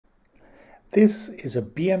This is a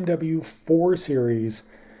BMW 4 Series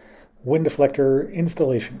wind deflector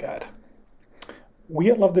installation guide.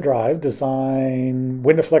 We at Love to Drive design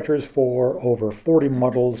wind deflectors for over 40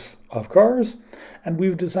 models of cars, and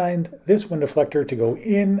we've designed this wind deflector to go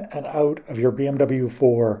in and out of your BMW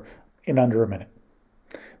 4 in under a minute.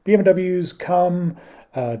 BMWs come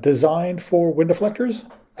designed for wind deflectors.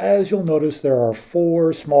 As you'll notice, there are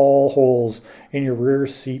 4 small holes in your rear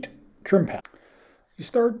seat trim panel. You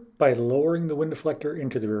start by lowering the wind deflector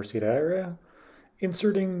into the rear seat area,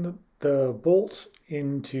 inserting the bolts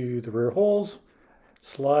into the rear holes,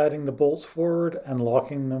 sliding the bolts forward and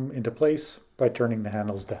locking them into place by turning the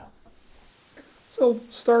handles down. So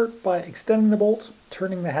start by extending the bolts,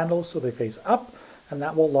 turning the handles so they face up, and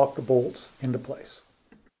that will lock the bolts into place.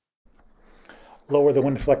 Lower the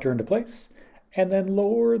wind deflector into place, and then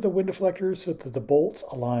lower the wind deflector so that the bolts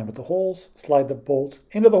align with the holes. Slide the bolts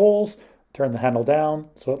into the holes, turn the handle down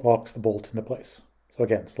so it locks the bolt into place. So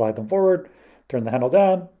again, slide them forward, turn the handle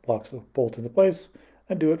down, locks the bolt into place,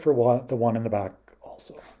 and do it for the one in the back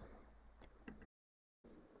also.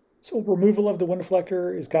 So removal of the wind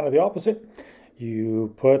deflector is kind of the opposite.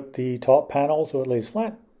 You put the top panel so it lays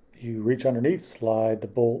flat. You reach underneath, slide the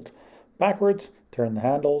bolt backwards, turn the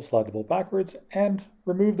handle, slide the bolt backwards, and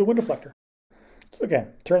remove the wind deflector. So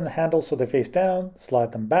again, turn the handles so they face down,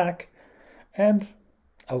 slide them back, and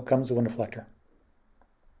out comes the wind deflector.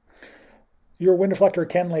 Your wind deflector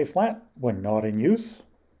can lay flat when not in use.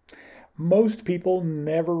 Most people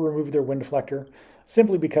never remove their wind deflector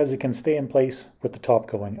simply because it can stay in place with the top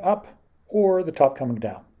going up or the top coming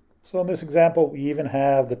down. So in this example, we even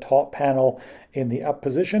have the top panel in the up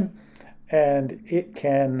position, and it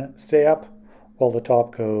can stay up while the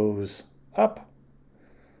top goes up.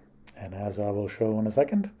 And as I will show in a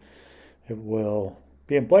second, it will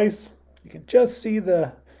be in place. You can just see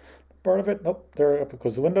the part of it. Nope, there up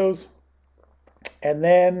goes the windows. And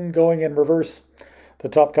then going in reverse, the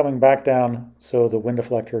top coming back down so the wind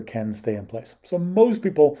deflector can stay in place. So most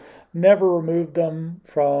people never remove them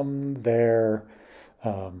from their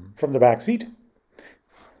from the back seat.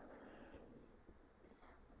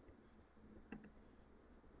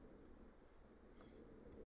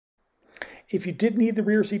 If you did need the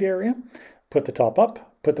rear seat area, put the top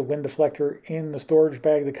up, put the wind deflector in the storage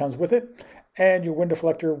bag that comes with it, and your wind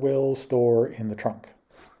deflector will store in the trunk.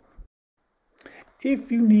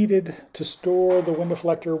 If you needed to store the wind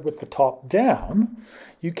deflector with the top down,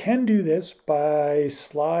 you can do this by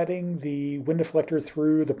sliding the wind deflector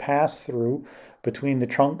through the pass-through between the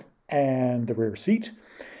trunk and the rear seat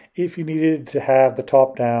if you needed to have the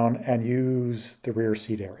top down and use the rear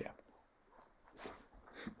seat area.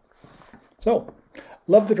 So,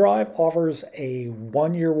 Love to Drive offers a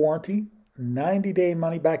 1-year warranty, 90-day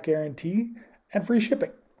money-back guarantee, and free shipping.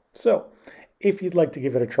 So, if you'd like to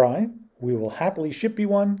give it a try, we will happily ship you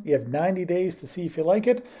one. You have 90 days to see if you like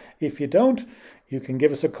it. If you don't, you can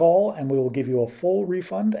give us a call and we will give you a full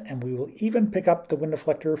refund, and we will even pick up the wind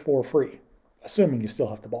deflector for free, assuming you still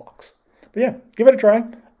have the box. But yeah, give it a try.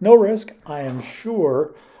 No risk. I am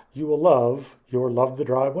sure you will love your Love to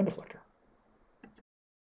Drive wind deflector.